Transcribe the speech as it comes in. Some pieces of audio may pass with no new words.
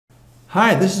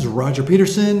Hi, this is Roger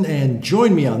Peterson, and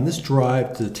join me on this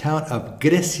drive to the town of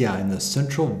Grecia in the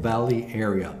Central Valley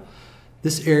area.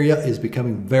 This area is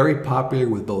becoming very popular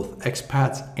with both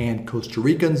expats and Costa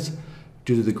Ricans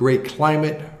due to the great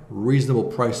climate, reasonable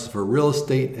prices for real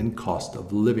estate, and cost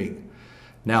of living.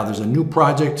 Now, there's a new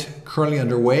project currently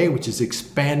underway which is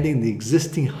expanding the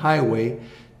existing highway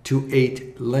to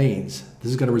 8 lanes.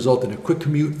 This is going to result in a quick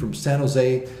commute from San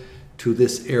Jose to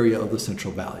this area of the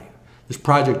Central Valley. This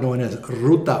project, known as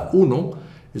Ruta Uno,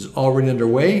 is already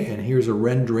underway, and here's a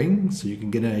rendering so you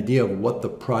can get an idea of what the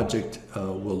project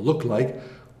will look like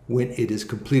when it is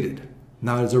completed.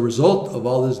 Now, as a result of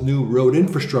all this new road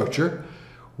infrastructure,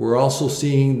 we're also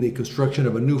seeing the construction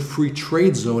of a new free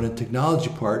trade zone and technology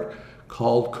park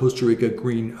called Costa Rica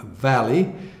Green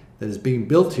Valley that is being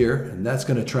built here, and that's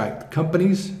going to attract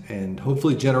companies and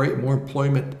hopefully generate more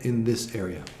employment in this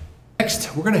area.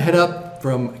 Next, we're going to head up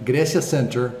from Grecia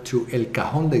Center to El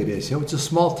Cajón de Grecia, which is a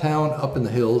small town up in the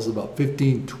hills about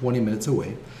 15-20 minutes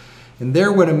away. And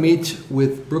there we're going to meet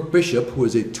with Brooke Bishop, who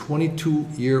is a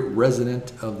 22-year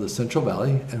resident of the Central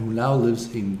Valley and who now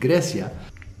lives in Grecia.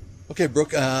 Okay,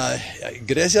 Brooke,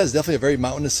 Grecia is definitely a very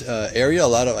mountainous area.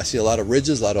 I see a lot of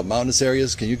ridges, a lot of mountainous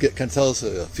areas. Can you kind of tell us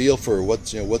a feel for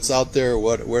what's out there?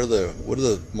 What are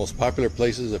the most popular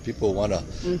places that people want to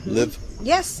live?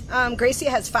 Yes, Grecia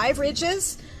has 5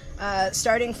 ridges.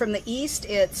 Starting from the east,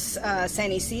 it's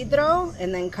San Isidro,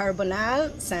 and then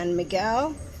Carbonal, San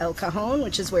Miguel, El Cajon,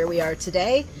 which is where we are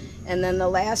today. And then the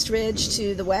last ridge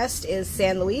to the west is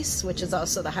San Luis, which is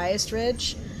also the highest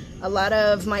ridge. A lot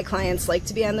of my clients like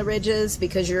to be on the ridges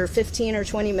because you're 15 or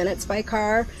 20 minutes by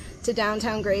car to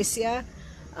downtown Grecia.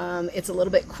 It's a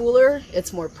little bit cooler,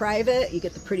 it's more private, you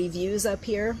get the pretty views up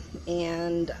here,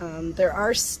 and there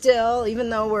are still,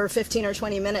 even though we're 15 or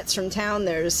 20 minutes from town,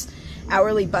 there's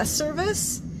hourly bus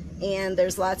service, and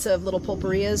there's lots of little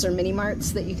pulperias or mini marts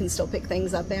that you can still pick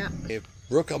things up at. Hey,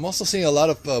 Brooke, I'm also seeing a lot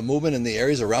of movement in the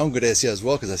areas around Grecia as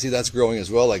well, because I see that's growing as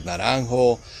well, like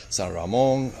Naranjo, San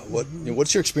Ramon.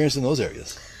 What's your experience in those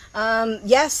areas?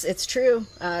 Yes, it's true.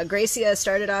 Grecia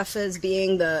started off as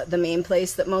being the main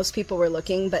place that most people were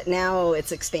looking, but now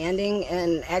it's expanding,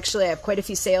 and actually I have quite a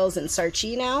few sales in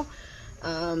Sarchi now.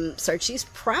 Sarchi's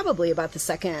probably about the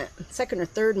second or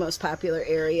third most popular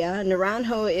area.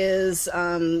 Naranjo is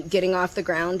getting off the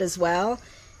ground as well.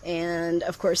 And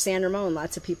of course San Ramon,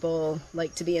 lots of people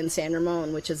like to be in San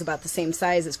Ramon, which is about the same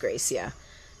size as Grecia.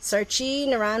 Sarchi,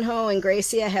 Naranjo, and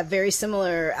Grecia have very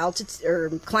similar altitude or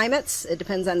climates. It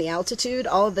depends on the altitude.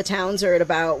 All of the towns are at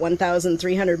about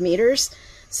 1,300 meters.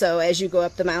 So as you go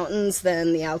up the mountains,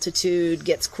 then the altitude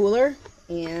gets cooler.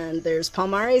 And there's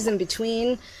palmares in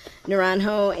between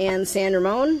Naranjo and San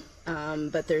Ramon,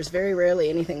 but there's very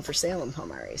rarely anything for sale in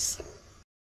palmares.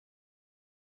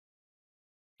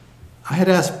 I had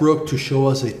asked Brooke to show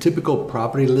us a typical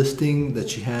property listing that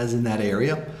she has in that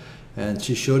area. And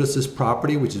she showed us this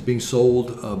property, which is being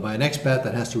sold by an expat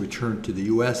that has to return to the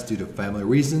U.S. due to family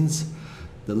reasons.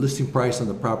 The listing price on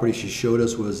the property she showed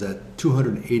us was at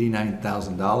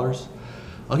 $289,000.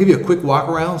 I'll give you a quick walk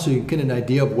around so you can get an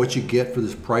idea of what you get for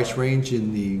this price range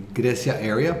in the Grecia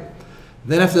area.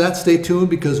 Then after that, stay tuned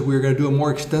because we're going to do a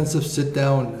more extensive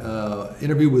sit-down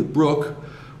interview with Brooke,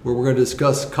 where we're going to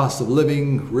discuss cost of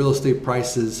living, real estate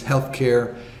prices,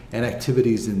 healthcare, and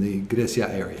activities in the Grecia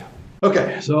area.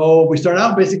 Okay, so we start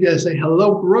out basically to say,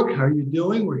 hello, Brooke. How are you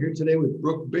doing? We're here today with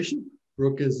Brooke Bishop.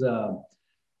 Brooke is from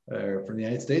the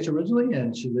United States originally,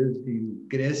 and she lives in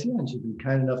Grecia, and she's been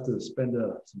kind enough to spend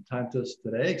some time to us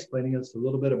today, explaining us a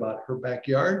little bit about her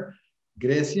backyard,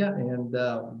 Grecia. And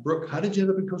Brooke, how did you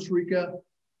end up in Costa Rica?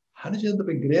 How did you end up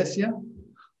in Grecia?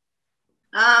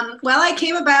 Well, I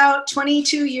came about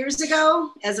 22 years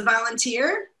ago as a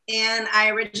volunteer, and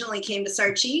I originally came to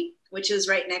Sarchi, which is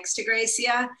right next to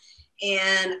Grecia.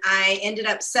 And I ended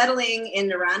up settling in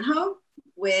Naranjo,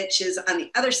 which is on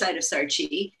the other side of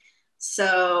Sarchi.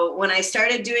 So when I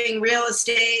started doing real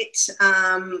estate,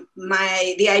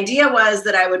 the idea was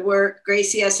that I would work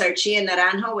Grecia, Sarchi, and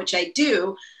Naranjo, which I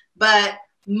do, but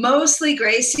mostly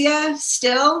Grecia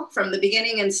still from the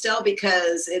beginning, and still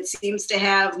because it seems to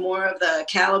have more of the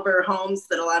caliber homes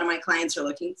that a lot of my clients are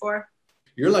looking for.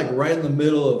 You're like right in the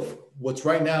middle of what's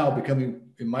right now becoming,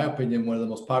 in my opinion, one of the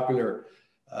most popular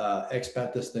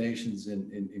expat destinations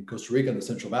in Costa Rica in the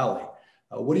Central Valley.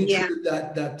 What do you attribute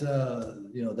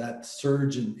that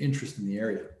surge in interest in the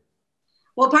area?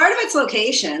 Well, part of it's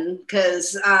location,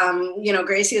 because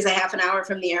Grecia is a half an hour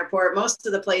from the airport. Most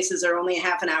of the places are only a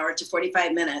half an hour to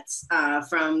 45 minutes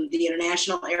from the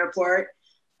international airport,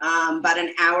 about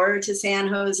an hour to San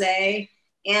Jose,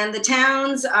 and the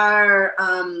towns are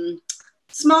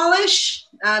smallish,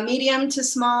 medium to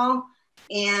small.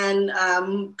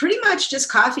 and pretty much just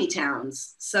coffee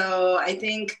towns. So I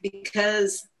think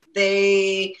because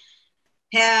they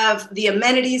have the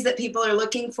amenities that people are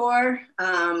looking for,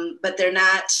 but they're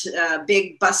not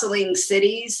big bustling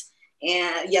cities,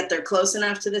 and yet they're close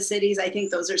enough to the cities. I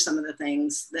think those are some of the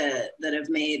things that have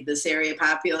made this area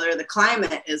popular. The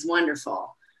climate is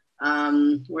wonderful.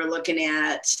 We're looking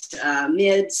at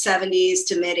mid 70s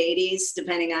to mid 80s,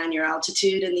 depending on your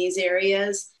altitude in these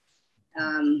areas.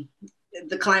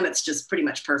 The climate's just pretty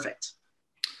much perfect.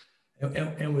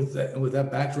 And with that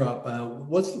backdrop,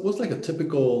 what's like a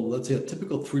typical, let's say a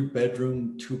typical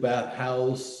 3-bedroom, 2-bath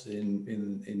house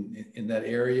in that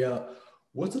area?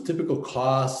 What's the typical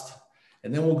cost?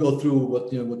 And then we'll go through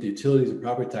what the utilities and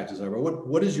property taxes are. But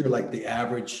what is your like the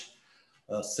average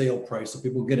sale price, so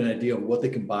people get an idea of what they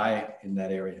can buy in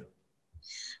that area?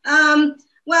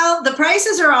 Well, the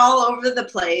prices are all over the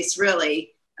place,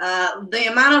 really. The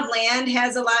amount of land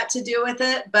has a lot to do with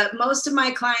it, but most of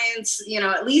my clients,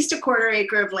 at least a 1/4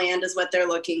 acre of land is what they're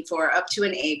looking for, up to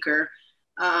an acre.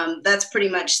 That's pretty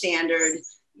much standard.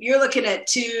 You're looking at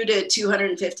 $200,000 to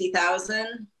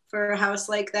 $250,000 for a house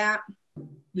like that.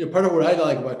 Part of what I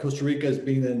like about Costa Rica is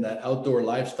being in that outdoor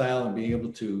lifestyle and being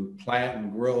able to plant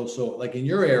and grow. So like in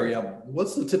your area,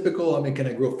 what's the typical, can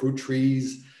I grow fruit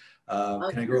trees?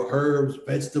 Can I grow herbs,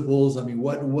 vegetables?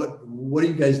 What do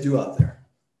you guys do out there?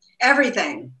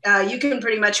 Everything. You can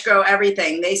pretty much grow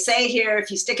everything. They say here, if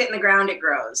you stick it in the ground, it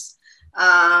grows.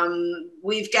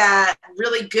 We've got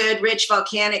really good, rich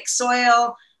volcanic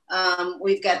soil.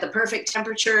 We've got the perfect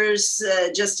temperatures,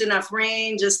 just enough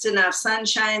rain, just enough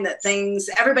sunshine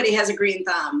everybody has a green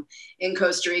thumb in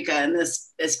Costa Rica, and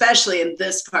especially in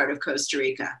this part of Costa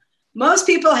Rica. Most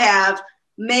people have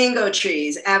mango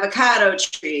trees, avocado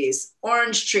trees,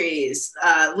 orange trees,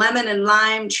 lemon and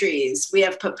lime trees. We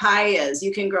have papayas.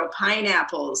 You can grow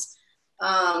pineapples,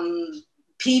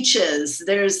 peaches.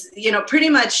 There's, pretty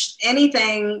much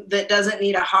anything that doesn't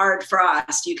need a hard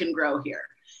frost, you can grow here.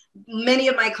 Many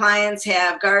of my clients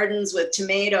have gardens with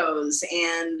tomatoes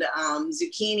and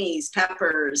zucchinis,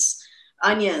 peppers,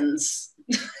 onions.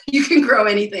 You can grow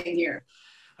anything here.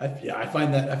 I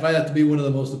find that to be one of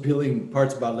the most appealing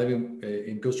parts about living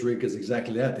in Costa Rica is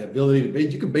exactly that, the ability to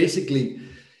you can basically,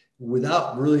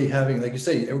 without really having, like you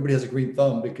say, everybody has a green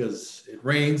thumb because it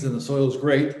rains and the soil is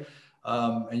great.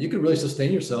 And you can really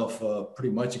sustain yourself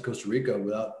pretty much in Costa Rica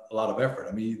without a lot of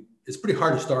effort. It's pretty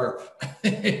hard to starve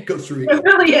in Costa Rica. It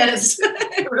really is.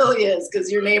 It really is,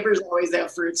 because your neighbors always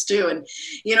have fruits too. And,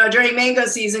 during mango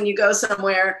season, you go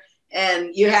somewhere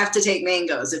and you have to take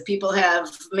mangoes. If people have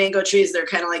mango trees, they're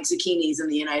kind of like zucchinis in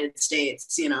the United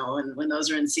States, and when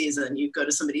those are in season, you go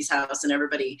to somebody's house and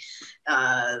everybody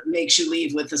makes you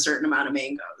leave with a certain amount of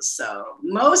mangoes. So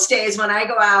most days when I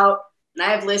go out and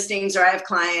I have listings or I have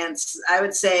clients, I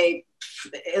would say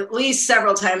at least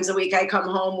several times a week, I come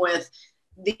home with,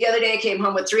 the other day I came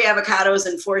home with 3 avocados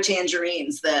and 4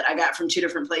 tangerines that I got from 2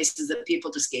 different places that people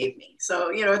just gave me.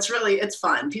 So, it's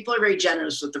fun. People are very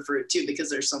generous with the fruit too, because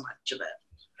there's so much of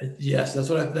it. Yes, that's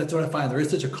what I find. There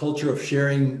is such a culture of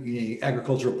sharing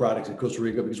agricultural products in Costa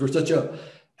Rica because we're such a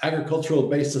agricultural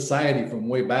based society from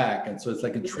way back. And so it's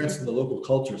like entrenched in the local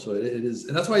culture. So it is.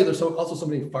 And that's why there's also so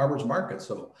many farmers markets.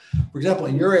 So for example,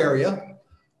 in your area,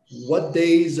 what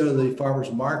days are the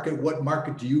farmers market? What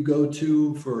market do you go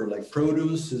to for like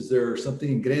produce? Is there something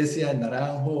in Grecia and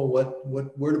Naranjo?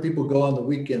 Where do people go on the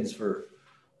weekends for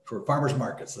farmers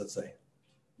markets, let's say?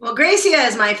 Well, Grecia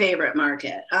is my favorite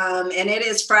market. And it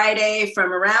is Friday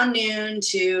from around noon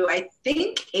to, I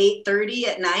think, 8:30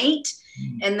 at night.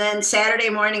 And then Saturday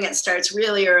morning, it starts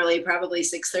really early, probably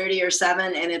 6:30 or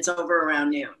 7, and it's over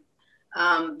around noon.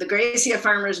 The Grecia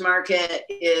farmers market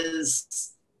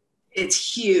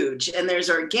it's huge, and there's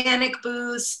organic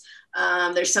booths.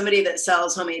 There's somebody that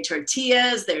sells homemade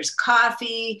tortillas. There's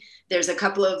coffee. There's a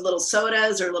couple of little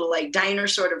sodas or little like diner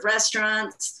sort of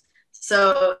restaurants.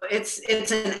 So it's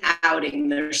an outing.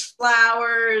 There's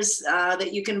flowers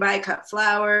that you can buy, cut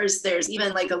flowers. There's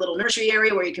even like a little nursery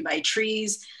area where you can buy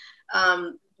trees.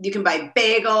 You can buy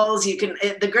bagels.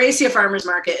 The Grecia Farmers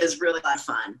Market is really a lot of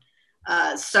fun.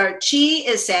 Sarchi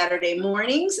is Saturday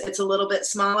mornings. It's a little bit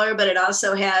smaller, but it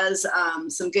also has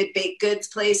some good baked goods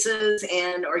places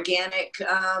and organic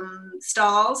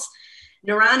stalls.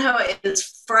 Naranjo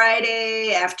is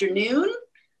Friday afternoon,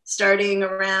 starting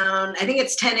around, I think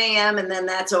it's 10 a.m. and then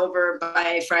that's over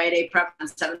by Friday, probably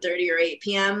around 7:30 or 8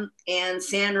 p.m. And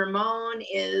San Ramon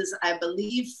is, I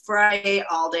believe, Friday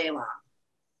all day long.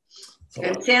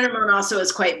 And San Ramon also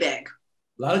is quite big.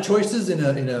 A lot of choices in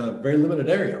a very limited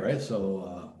area, right?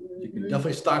 So you can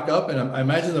definitely stock up, and I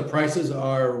imagine the prices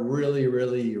are really,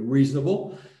 really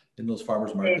reasonable in those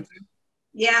farmers markets.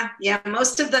 Yeah, yeah.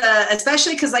 Most of the,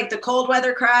 especially because like the cold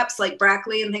weather crops like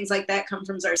broccoli and things like that come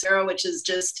from Zarcero, which is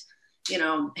just,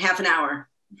 half an hour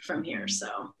from here.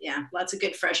 So yeah, lots of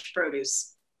good fresh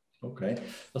produce. Okay.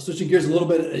 Well, switching gears a little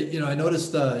bit, I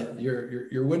noticed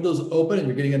your windows open and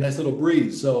you're getting a nice little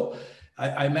breeze. So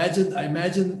I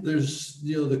imagine there's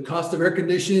the cost of air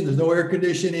conditioning. There's no air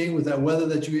conditioning with that weather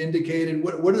that you indicated.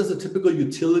 What is the typical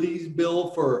utilities bill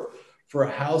for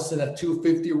a house in that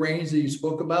 250 range that you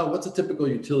spoke about? What's the typical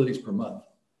utilities per month?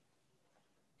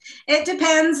 It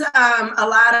depends a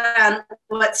lot on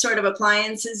what sort of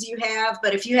appliances you have,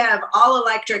 but if you have all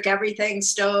electric, everything,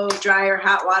 stove, dryer,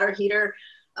 hot water heater,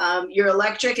 your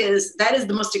electric is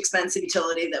the most expensive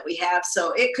utility that we have.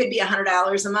 So it could be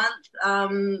 $100 a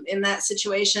month in that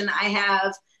situation. I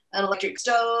have an electric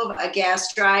stove, a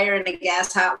gas dryer, and a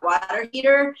gas hot water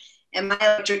heater, and my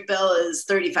electric bill is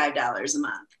 $35 a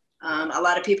month. A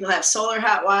lot of people have solar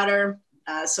hot water.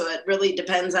 So it really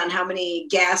depends on how many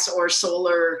gas or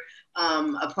solar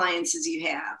appliances you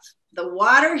have. The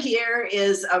water here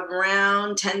is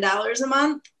around $10 a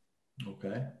month.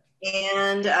 Okay.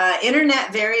 And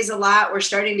internet varies a lot. We're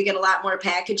starting to get a lot more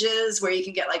packages where you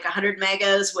can get like 100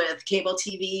 megas with cable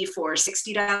TV for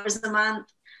 $60 a month.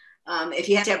 If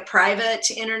you have to have private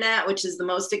internet, which is the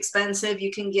most expensive,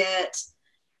 you can get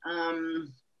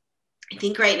I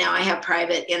think right now I have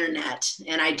private internet,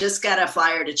 and I just got a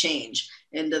flyer to change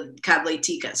into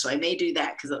Cabletica. So I may do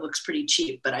that because it looks pretty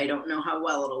cheap, but I don't know how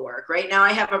well it'll work. Right now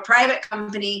I have a private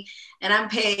company and I'm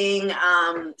paying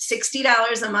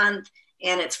 $60 a month,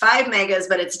 and it's 5 megas,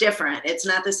 but it's different. It's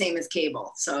not the same as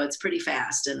cable. So it's pretty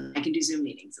fast, and I can do Zoom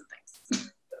meetings and things.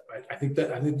 I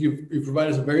think you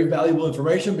provided some very valuable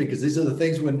information, because these are the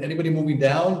things when anybody moving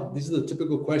down, these are the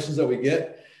typical questions that we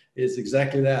get. Is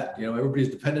exactly that. Everybody's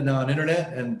dependent now on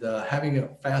internet, and having a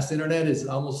fast internet is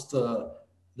almost the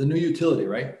new utility,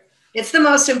 right? It's the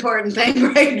most important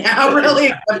thing right now, really,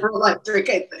 except for electric,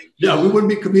 I think. Yeah, we wouldn't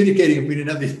be communicating if we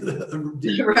didn't have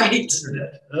the right.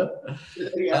 internet.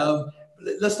 Yeah.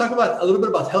 Let's talk about a little bit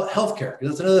about healthcare,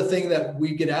 because that's another thing that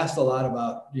we get asked a lot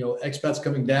about. Expats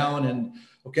coming down and,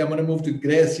 okay, I'm going to move to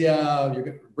Grecia.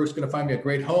 Brooke's going to find me a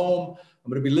great home. I'm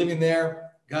going to be living there.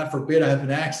 God forbid I have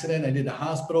an accident, I need a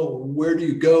hospital. Where do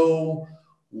you go?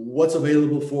 What's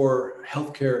available for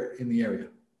healthcare in the area?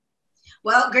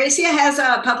 Well, Grecia has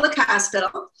a public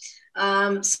hospital.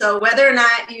 So whether or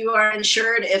not you are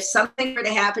insured, if something were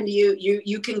to happen to you,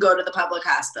 you can go to the public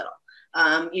hospital.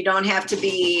 You don't have to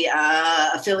be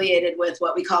affiliated with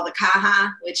what we call the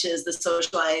CAHA, which is the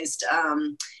socialized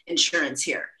insurance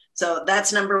here. So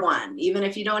that's number one. Even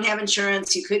if you don't have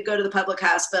insurance, you could go to the public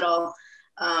hospital.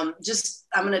 I'm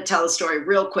going to tell a story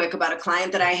real quick about a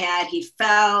client that I had. He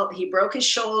fell, he broke his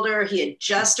shoulder. He had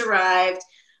just arrived.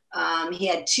 He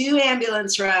had 2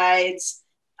 ambulance rides,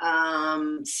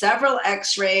 several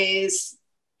x-rays,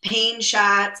 pain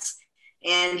shots,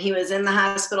 and he was in the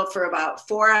hospital for about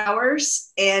 4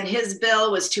 hours, and his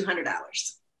bill was $200.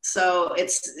 So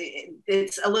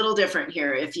it's a little different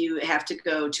here if you have to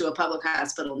go to a public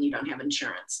hospital and you don't have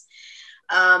insurance.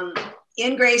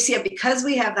 In Grecia, because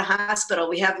we have the hospital,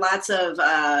 we have lots of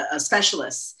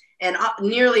specialists, and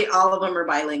nearly all of them are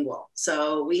bilingual.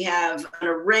 So we have an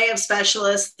array of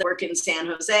specialists that work in San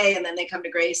Jose, and then they come to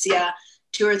Grecia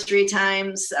 2 or 3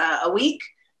 times a week.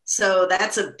 So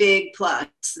that's a big plus,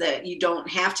 that you don't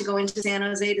have to go into San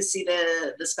Jose to see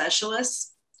the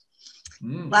specialists.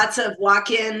 Lots of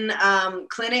walk-in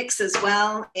clinics as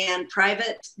well, and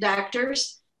private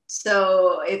doctors.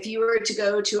 So if you were to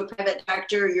go to a private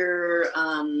doctor, your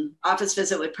office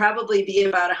visit would probably be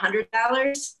about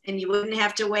 $100, and you wouldn't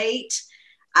have to wait.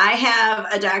 I have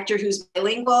a doctor who's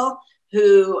bilingual,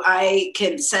 who I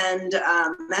can send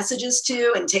messages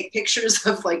to and take pictures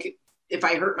of, like, if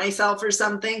I hurt myself or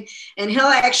something. And he'll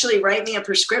actually write me a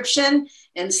prescription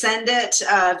and send it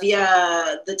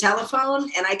via the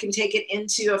telephone, and I can take it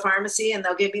into a pharmacy and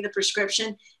they'll give me the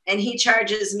prescription, and he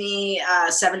charges me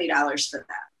 $70 for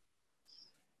that.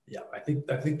 Yeah, I think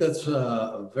that's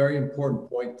a very important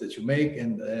point that you make.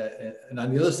 And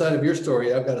on the other side of your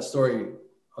story, I've got a story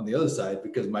on the other side,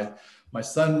 because my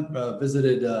son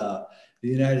visited the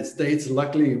United States.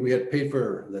 Luckily, we had paid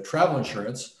for the travel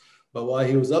insurance, but while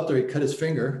he was up there, he cut his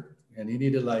finger, and he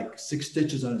needed like 6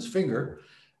 stitches on his finger.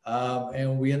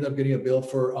 And we ended up getting a bill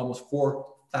for almost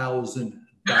 $4,000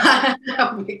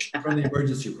 from the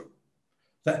emergency room.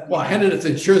 Well, I handed it to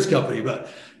the insurance company, but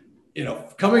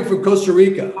coming from Costa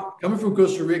Rica,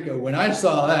 when I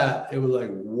saw that, it was like,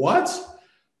 what?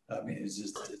 I mean, it's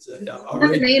one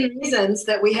of the main reasons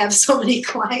that we have so many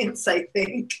clients, I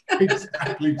think.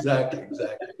 Exactly.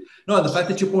 No, the fact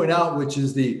that you point out, which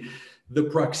is the the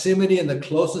proximity and the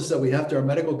closeness that we have to our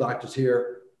medical doctors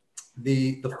here,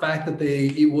 the fact that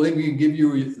they will even give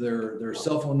you their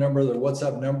cell phone number, their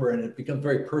WhatsApp number, and it becomes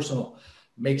very personal,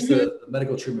 makes the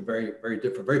medical treatment very, very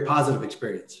different, very positive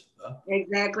experience.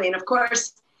 Exactly. And of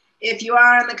course, if you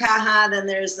are in the Caja, then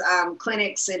there's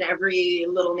clinics in every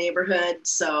little neighborhood.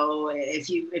 So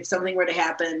if something were to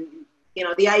happen, you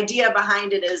know, the idea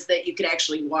behind it is that you could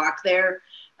actually walk there.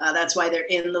 That's why they're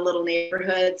in the little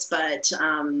neighborhoods. But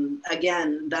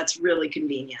again, that's really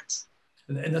convenient.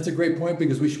 And that's a great point,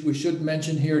 because we should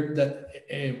mention here that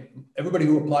everybody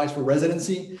who applies for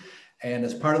residency, and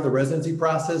as part of the residency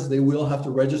process, they will have to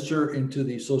register into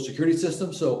the Social Security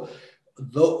system. So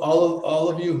though all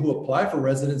of you who apply for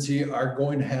residency are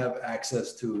going to have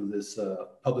access to this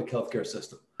public healthcare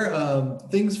system.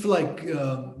 Things for like, you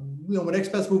know, when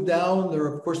expats move down, they're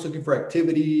of course looking for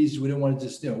activities. We don't want to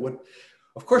just, you know,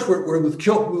 of course we're with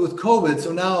COVID.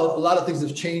 So now a lot of things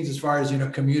have changed as far as, you know,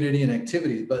 community and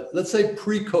activities. But let's say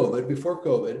pre-COVID, before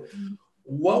COVID,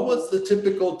 what was the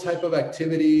typical type of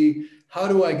activity? How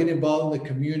do I get involved in the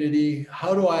community?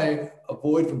 How do I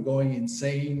avoid from going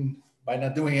insane by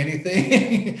not doing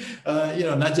anything? You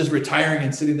know, not just retiring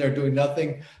and sitting there doing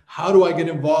nothing. How do I get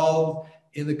involved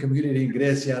in the community in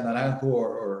Grecia, Naranjo,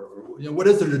 or you know, what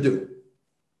is there to do?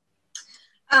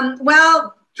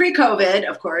 Well, pre-COVID,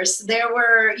 of course, there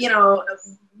were, you know,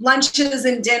 lunches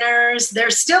and dinners. There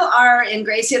still are in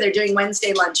Grecia. They're doing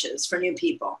Wednesday lunches for new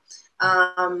people.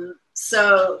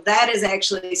 So that is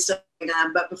actually still going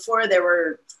on. But before, there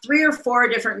were 3 or 4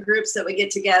 different groups that would get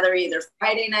together, either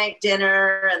Friday night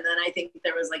dinner, and then I think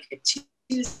there was like a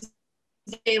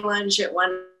Tuesday lunch at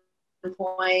one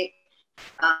point.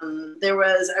 There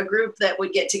was a group that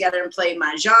would get together and play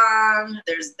mahjong.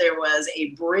 There was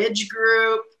a bridge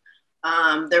group.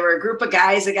 There were a group of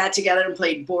guys that got together and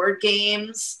played board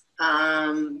games.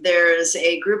 There's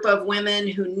a group of women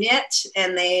who knit,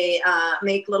 and they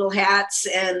make little hats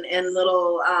and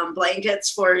little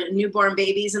blankets for newborn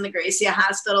babies in the Grecia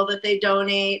hospital that they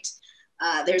donate.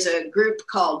 There's a group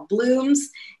called Blooms,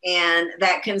 and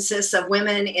that consists of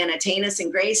women in Atenas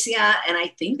and Grecia. And I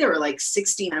think there were like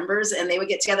 60 members, and they would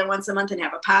get together once a month and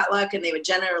have a potluck. And they would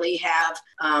generally have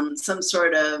some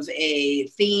sort of a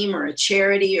theme or a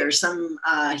charity or some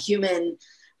human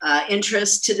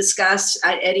interest to discuss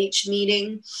at each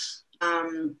meeting.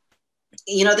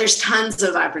 You know, there's tons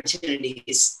of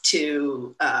opportunities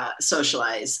to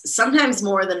socialize, sometimes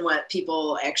more than what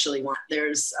people actually want.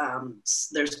 There's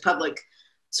public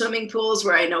swimming pools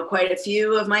where I know quite a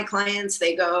few of my clients,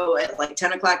 they go at like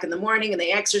 10 o'clock in the morning and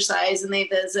they exercise and they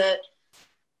visit.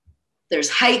 There's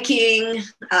hiking.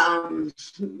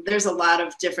 There's a lot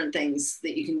of different things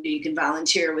that you can do. You can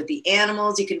volunteer with the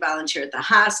animals. You can volunteer at the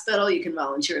hospital. You can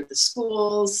volunteer at the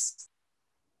schools.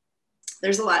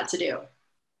 There's a lot to do.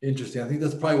 Interesting. I think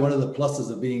that's probably one of the pluses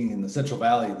of being in the Central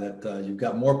Valley, that you've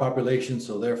got more population,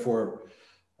 so therefore,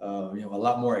 you know, a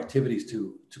lot more activities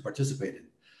to participate in.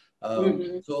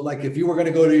 So, like, if you were going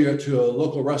to go to a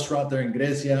local restaurant there in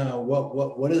Grecia,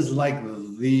 what is like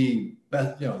the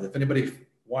best? You know, if anybody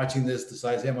watching this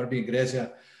decides, hey, I'm going to be in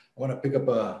Grecia, I want to pick up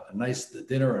a nice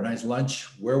dinner or a nice lunch,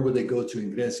 where would they go to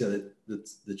in Grecia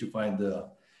that you find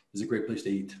is a great place to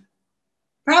eat?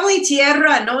 Probably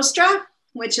Tierra Nostra,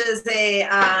 which is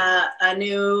a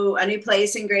new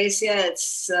place in Grecia.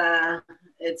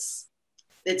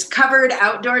 It's covered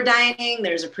outdoor dining.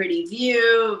 There's a pretty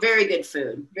view, very good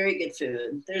food, very good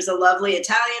food. There's a lovely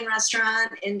Italian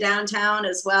restaurant in downtown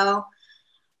as well.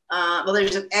 Well,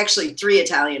 there's actually 3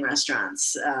 Italian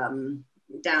restaurants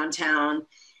downtown.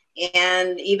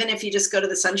 And even if you just go to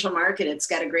the Central Market, it's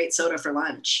got a great soda for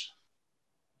lunch.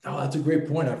 Oh, that's a great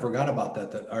point. I forgot about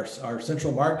that our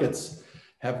Central Markets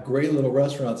have great little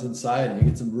restaurants inside, and you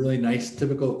get some really nice,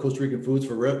 typical Costa Rican foods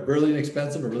for really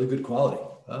inexpensive and really good quality.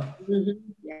 Huh?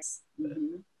 Yes.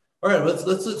 All right,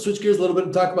 let's switch gears a little bit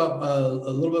and talk about a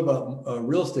little bit about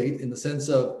real estate, in the sense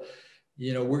of,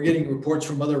 you know, we're getting reports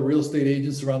from other real estate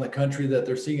agents around the country that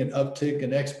they're seeing an uptick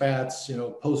in expats, you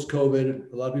know,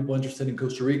 post-COVID. A lot of people interested in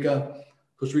Costa Rica.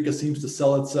 Costa Rica seems to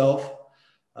sell itself.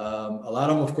 A lot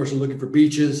of them, of course, are looking for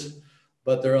beaches,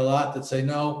 but there are a lot that say,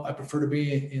 no, I prefer to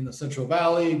be in the Central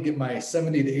Valley, get my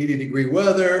 70 to 80 degree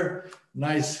weather,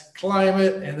 nice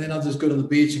climate, and then I'll just go to the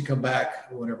beach and come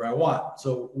back whenever I want.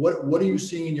 So what are you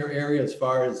seeing in your area as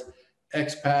far as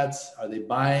expats? Are they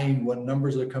buying? What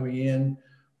numbers are coming in?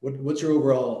 What's your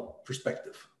overall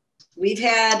perspective? We've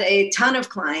had a ton of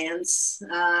clients.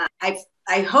 I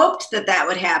hoped that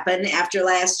would happen after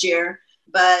last year,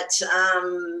 but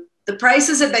the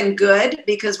prices have been good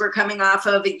because we're coming off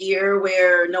of a year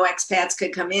where no expats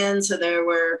could come in. So there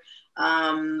were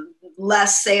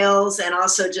less sales, and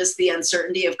also just the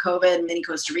uncertainty of COVID. Many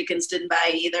Costa Ricans didn't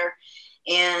buy either.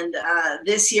 And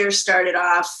this year started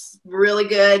off really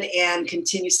good and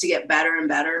continues to get better and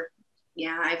better.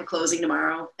 Yeah, I have a closing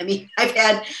tomorrow. I mean,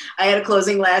 I had a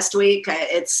closing last week.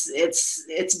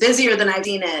 It's busier than I've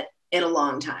seen it in a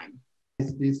long time.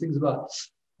 These things about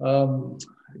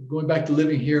going back to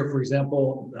living here, for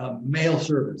example, mail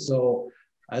service. So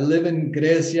I live in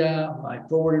Grecia. I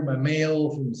forwarded my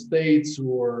mail from the States,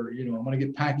 or I'm going to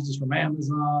get packages from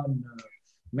Amazon.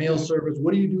 Mail service.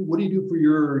 What do you do? What do you do for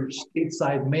your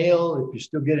stateside mail, if you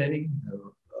still get any?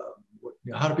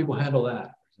 How do people handle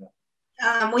that?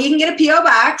 Well, you can get a P.O.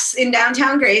 box in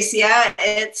downtown Grecia.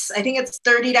 I think it's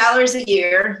 $30 a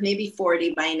year, maybe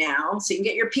 $40 by now. So you can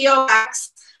get your P.O.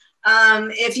 box.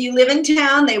 If you live in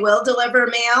town, they will deliver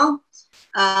mail.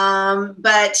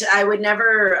 But I would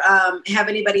never have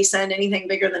anybody send anything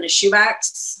bigger than a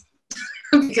shoebox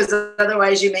because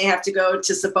otherwise you may have to go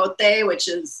to Zapote, which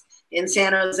is in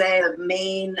San Jose, the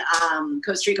main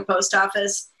Costa Rica post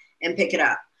office, and pick it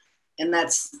up. And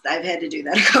I've had to do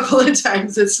that a couple of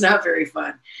times. It's not very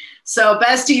fun. So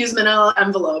best to use manila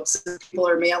envelopes if people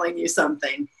are mailing you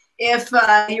something. If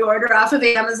you order off of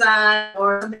Amazon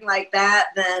or something like that,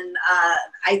 then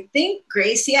I think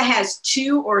Grecia has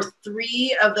 2 or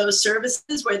 3 of those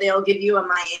services where they'll give you a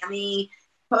Miami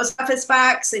post office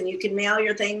box and you can mail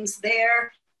your things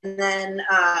there. And then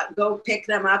go pick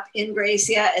them up in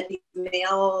Grecia at the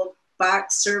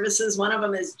mailbox services. One of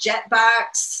them is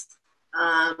Jetbox.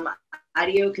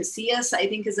 Audio Casillas, I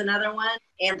think, is another one.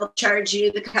 And they'll charge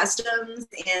you the customs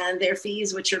and their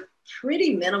fees, which are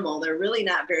pretty minimal. They're really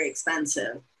not very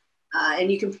expensive.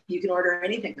 And you can order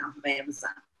anything off of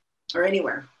Amazon or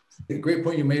anywhere. A great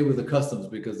point you made with the customs,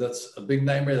 because that's a big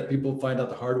nightmare that people find out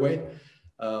the hard way.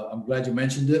 I'm glad you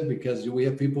mentioned it, because we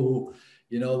have people who,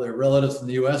 their relatives in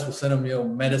the U.S. will send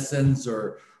them, medicines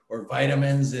or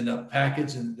vitamins in a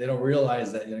package, and they don't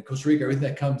realize that in Costa Rica, everything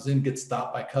that comes in gets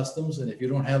stopped by customs. And if you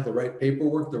don't have the right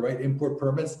paperwork, the right import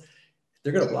permits,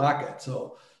 they're going to block it.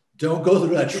 So don't go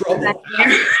through that trouble.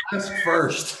 Ask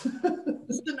first.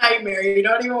 It's a nightmare. You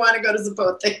don't even want to go to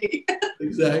Zapote.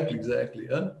 Exactly.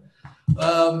 Huh?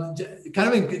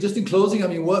 Just in closing, I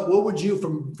mean, what would you,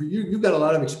 for you, you've got a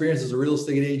lot of experience as a real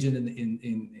estate agent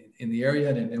in the area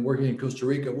and working in Costa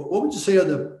Rica. What would you say are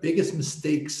the biggest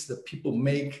mistakes that people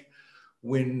make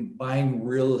when buying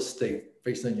real estate,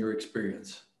 based on your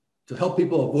experience, to help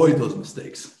people avoid those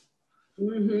mistakes?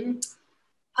 Mm-hmm.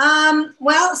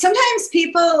 Well, sometimes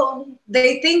people,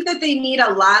 they think that they need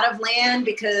a lot of land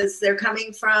because they're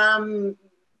coming from,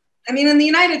 in the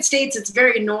United States, it's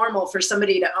very normal for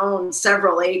somebody to own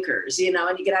several acres, and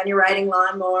you get on your riding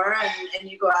lawnmower and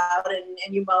you go out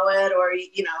and you mow it, or,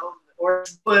 or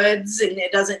woods, and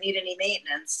it doesn't need any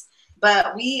maintenance.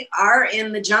 But we are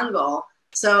in the jungle.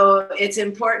 So it's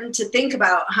important to think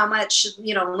about how much,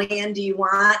 land do you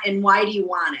want and why do you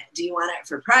want it? Do you want it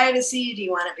for privacy? Do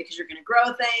you want it because you're going to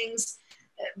grow things?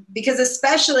 Because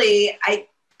especially,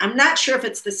 I'm not sure if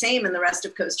it's the same in the rest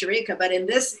of Costa Rica, but in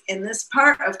this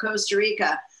part of Costa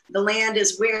Rica, the land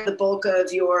is where the bulk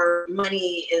of your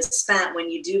money is spent when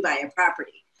you do buy a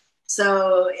property.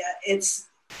 So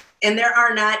and there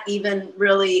are not even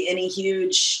really any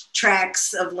huge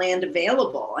tracts of land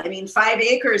available. 5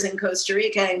 acres in Costa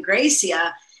Rica and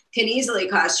Grecia can easily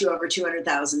cost you over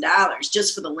 $200,000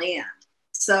 just for the land.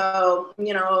 So,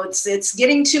 it's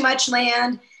getting too much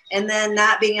land and then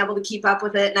not being able to keep up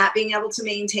with it, not being able to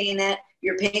maintain it.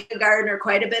 You're paying a gardener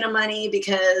quite a bit of money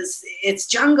because it's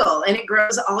jungle and it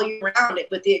grows all year round,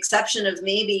 with the exception of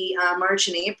maybe March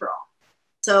and April.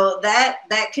 So that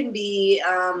can be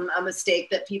a mistake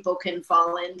that people can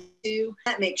fall into.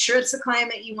 Make sure it's the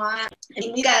climate you want.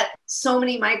 We got so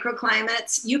many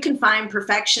microclimates. You can find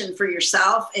perfection for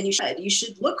yourself, and you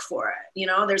should look for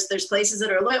it. There's places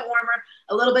that are a little bit warmer,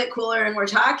 a little bit cooler, and we're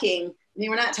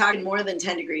not talking more than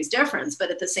 10 degrees difference. But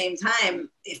at the same time,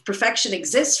 if perfection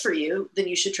exists for you, then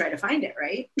you should try to find it,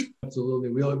 right? Absolutely.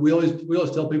 We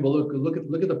always tell people, look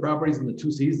at the properties in the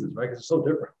 2 seasons, right? Because it's so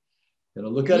different.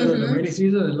 Look at it in the rainy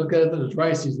season and look at it in the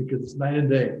dry season, because it's night and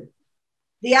day.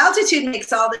 The altitude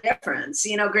makes all the difference.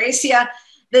 Grecia,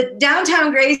 the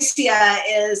downtown Grecia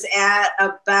is at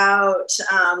about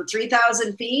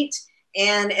 3,000 feet.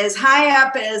 And as high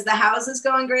up as the houses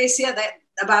go in Grecia, that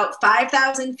about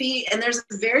 5,000 feet. And there's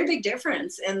a very big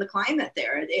difference in the climate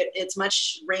there. It's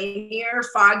much rainier,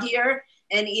 foggier,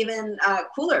 and even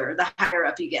cooler the higher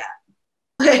up you get.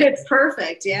 It's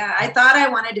perfect. Yeah. I thought I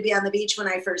wanted to be on the beach when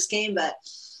I first came, but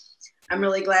I'm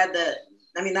really glad that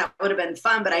would have been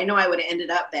fun, but I know I would have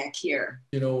ended up back here.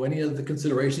 Any of the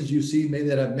considerations you see maybe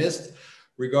that I've missed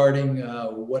regarding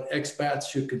what expats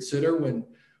should consider when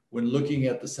looking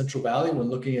at the Central Valley, when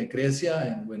looking at Grecia,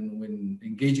 and when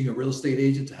engaging a real estate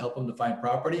agent to help them to find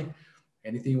property.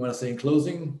 Anything you want to say in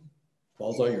closing?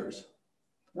 Ball's all yours.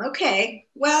 Okay.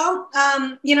 Well,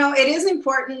 it is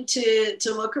important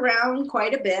to look around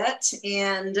quite a bit.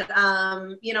 And,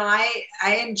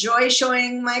 I enjoy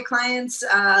showing my clients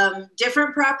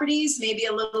different properties, maybe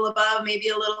a little above, maybe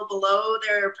a little below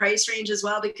their price range as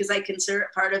well, because I consider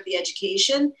it part of the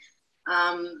education.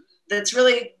 That's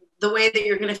really the way that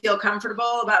you're going to feel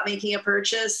comfortable about making a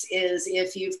purchase is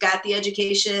if you've got the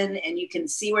education and you can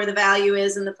see where the value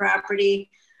is in the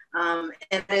property. And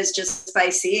that is just by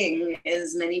seeing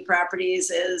as many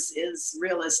properties as is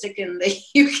realistic and that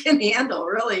you can handle.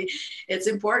 Really, it's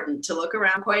important to look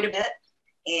around quite a bit.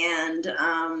 And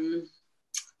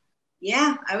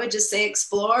I would just say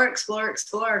explore.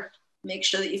 Make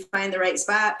sure that you find the right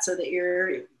spot so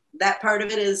that that part of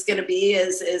it is going to be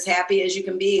as happy as you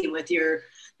can be with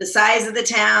the size of the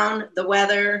town, the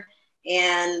weather,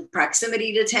 and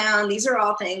proximity to town. These are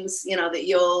all things, that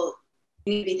you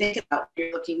need to be thinking about when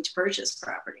you're looking to purchase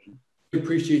property. We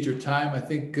appreciate your time. I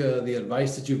think the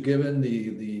advice that you've given,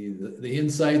 the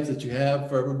insights that you have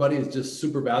for everybody is just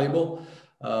super valuable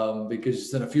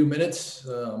because in a few minutes,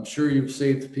 I'm sure you've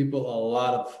saved people a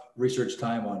lot of research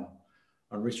time on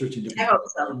researching different. I hope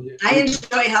so. I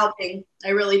enjoy helping. I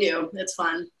really do. It's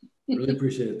fun. Really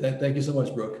appreciate it. Thank you so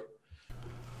much, Brooke.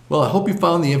 Well, I hope you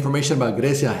found the information about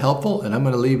Grecia helpful, and I'm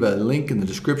going to leave a link in the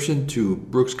description to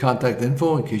Brooke's contact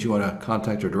info in case you want to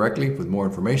contact her directly with more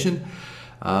information.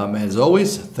 As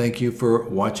always, thank you for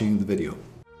watching the video.